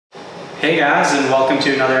Hey guys, and welcome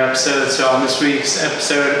to another episode. So on this week's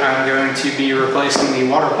episode, I'm going to be replacing the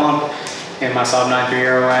water pump in my Saab 9.3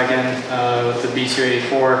 Aero wagon with the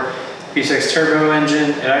B284 V6 turbo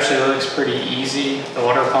engine. It actually looks pretty easy. The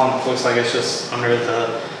water pump looks like it's just under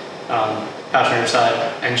the passenger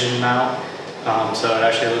side engine mount. So it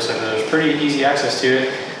actually looks like there's pretty easy access to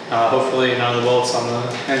it. Hopefully none of the bolts on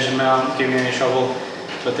the engine mount give me any trouble,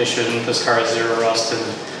 but they shouldn't. This car has zero rust,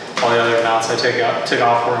 and all the other mounts I took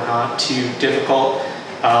off were not too difficult.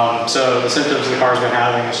 So the symptoms the car's been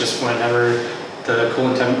having is just whenever the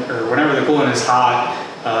coolant is hot,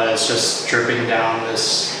 it's just dripping down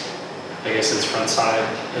this, I guess it's front side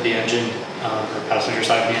of the engine, or passenger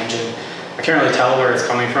side of the engine. I can't really tell where it's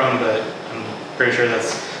coming from, but I'm pretty sure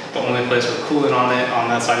that's the only place with coolant on it, on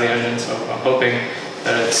that side of the engine. So I'm hoping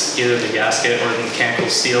that it's either the gasket or the mechanical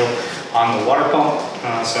seal on the water pump.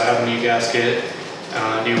 So I have a new gasket,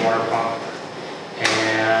 new water pump,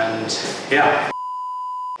 and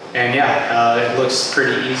it looks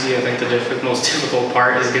pretty easy. I think the most difficult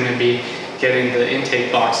part is going to be getting the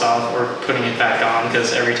intake box off or putting it back on,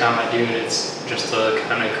 because every time I do it, it's just a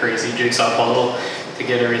kind of crazy jigsaw puzzle to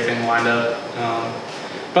get everything lined up.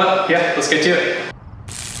 But yeah, let's get to it.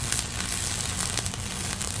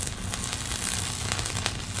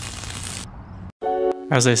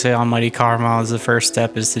 As they say on Mighty Car Mods, the first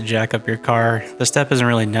step is to jack up your car. The step isn't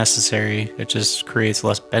really necessary, it just creates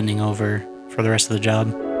less bending over for the rest of the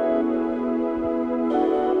job.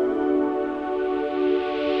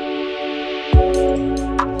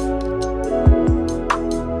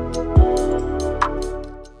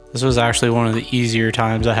 This was actually one of the easier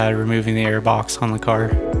times I had removing the air box on the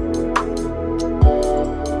car.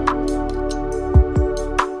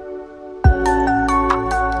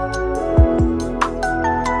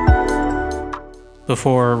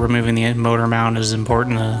 Before removing the motor mount, it is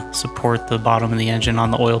important to support the bottom of the engine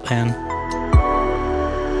on the oil pan.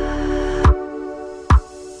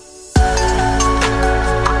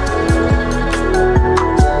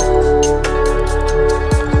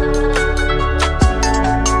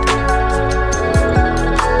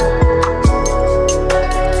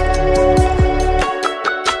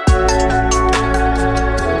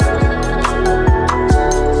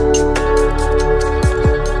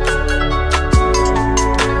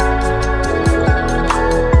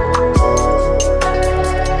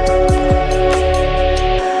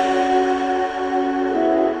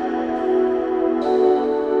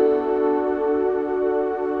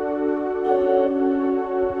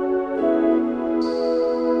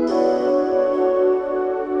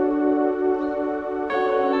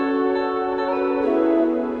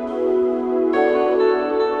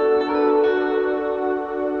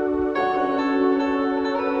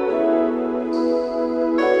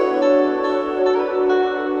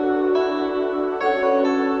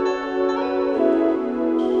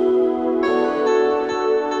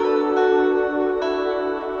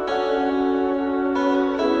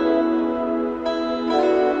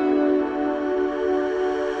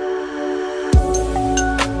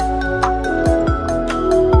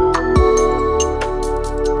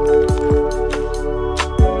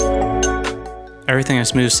 Everything is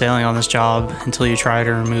smooth sailing on this job until you try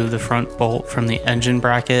to remove the front bolt from the engine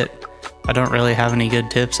bracket. I don't really have any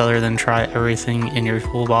good tips other than try everything in your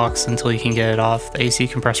toolbox until you can get it off. The AC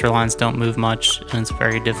compressor lines don't move much, and it's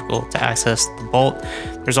very difficult to access the bolt.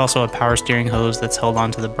 There's also a power steering hose that's held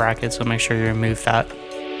onto the bracket, so make sure you remove that.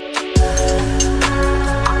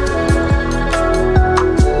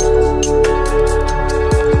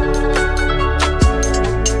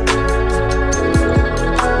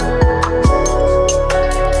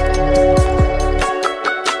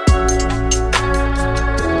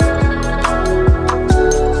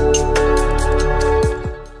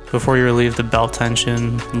 Before you relieve the belt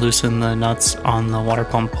tension, loosen the nuts on the water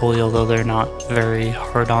pump pulley, although they're not very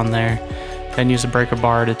hard on there. Then use a breaker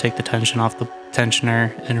bar to take the tension off the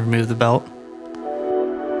tensioner and remove the belt.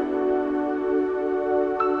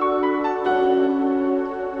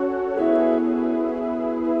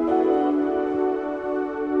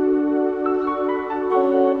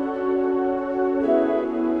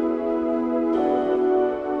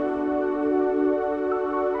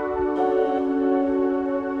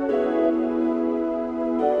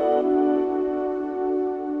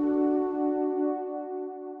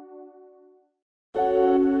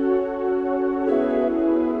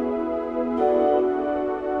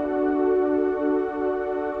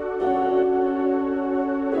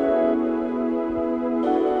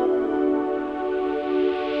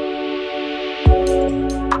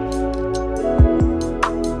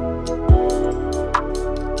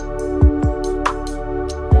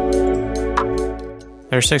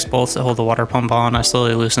 There are 6 bolts that hold the water pump on. I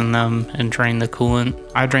slowly loosen them and drain the coolant.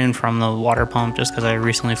 I drain from the water pump just because I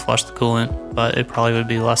recently flushed the coolant, but it probably would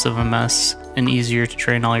be less of a mess and easier to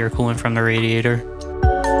drain all your coolant from the radiator.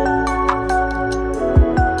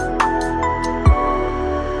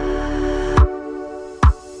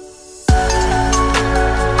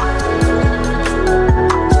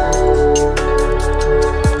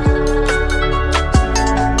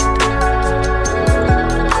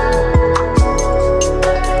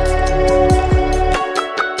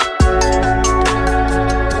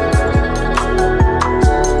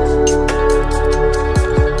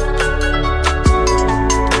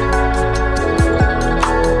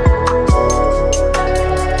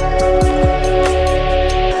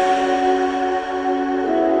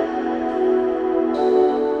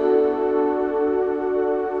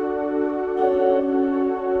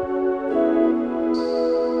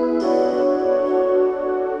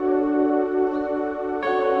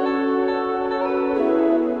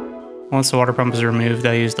 Once the water pump is removed,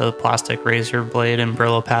 I used a plastic razor blade and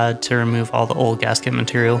Brillo pad to remove all the old gasket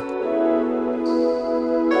material. The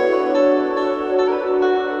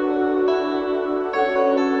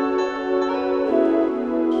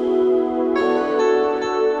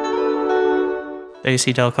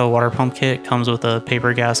AC Delco water pump kit comes with a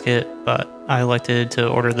paper gasket, but I elected to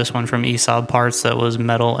order this one from Saab parts that was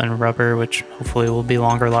metal and rubber, which hopefully will be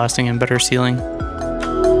longer lasting and better sealing.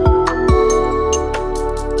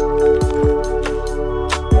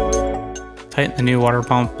 Tighten the new water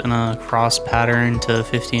pump in a cross pattern to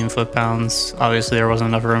 15 foot-pounds. Obviously there wasn't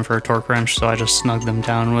enough room for a torque wrench, so I just snugged them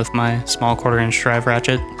down with my small 1/4-inch drive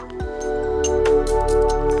ratchet.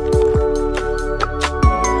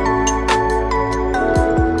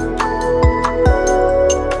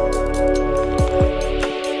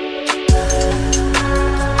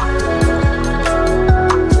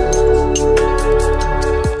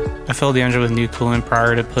 I filled the engine with new coolant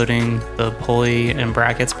prior to putting the pulley and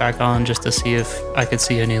brackets back on just to see if I could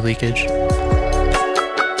see any leakage.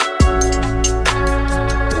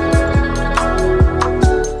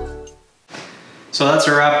 So that's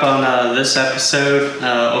a wrap on this episode.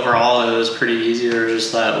 Overall, it was pretty easy. There was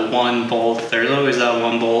just that one bolt. There's always that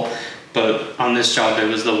one bolt, but on this job, it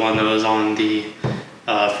was the one that was on the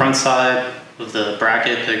front side of the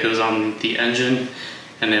bracket that goes on the engine.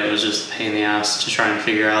 And it was just a pain in the ass to try and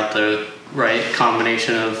figure out the right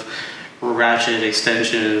combination of ratchet,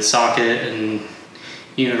 extension, and socket, and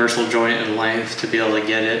universal joint and length to be able to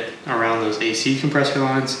get it around those AC compressor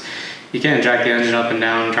lines. You can't jack the engine up and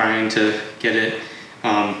down trying to get it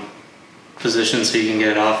positioned so you can get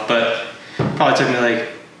it off, but it probably took me like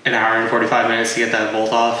an hour and 45 minutes to get that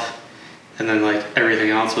bolt off. And then like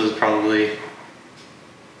everything else was probably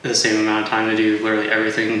the same amount of time to do literally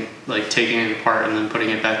everything, like taking it apart and then putting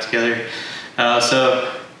it back together.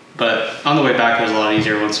 But on the way back it was a lot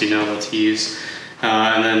easier once you know what to use.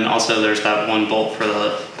 And then also there's that one bolt for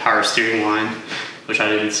the power steering line, which I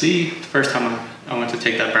didn't see the first time I went to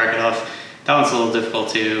take that bracket off. That one's a little difficult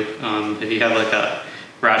too. If you have like a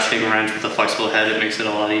ratcheting wrench with a flexible head, it makes it a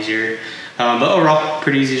lot easier. But overall,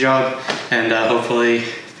 pretty easy job, and hopefully,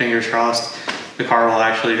 fingers crossed, the car will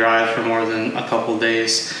actually drive for more than a couple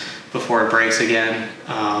days before it breaks again.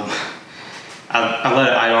 I let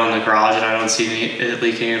it idle in the garage and I don't see it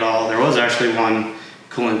leaking at all. There was actually one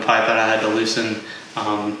coolant pipe that I had to loosen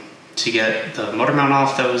to get the motor mount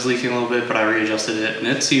off that was leaking a little bit, but I readjusted it and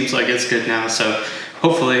it seems like it's good now. So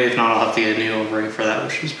hopefully, if not, I'll have to get a new O-ring for that,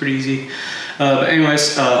 which is pretty easy. But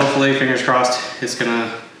anyways, hopefully, fingers crossed, it's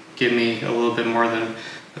gonna give me a little bit more than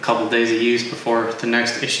a couple days of use before the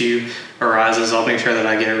next issue arises. I'll make sure that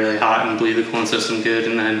I get it really hot and bleed the coolant system good,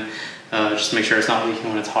 and then just make sure it's not leaking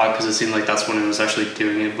when it's hot, because it seemed like that's when it was actually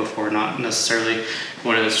doing it before, not necessarily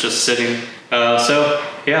when it was just sitting. So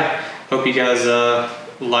yeah, hope you guys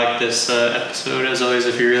like this episode. As always,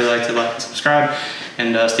 if you really like to like and subscribe,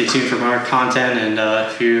 and stay tuned for more content. And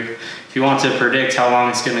if you want to predict how long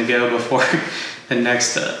it's going to go before the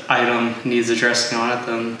next item needs addressing on it,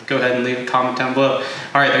 then go ahead and leave a comment down below.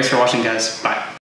 All right, thanks for watching, guys. Bye.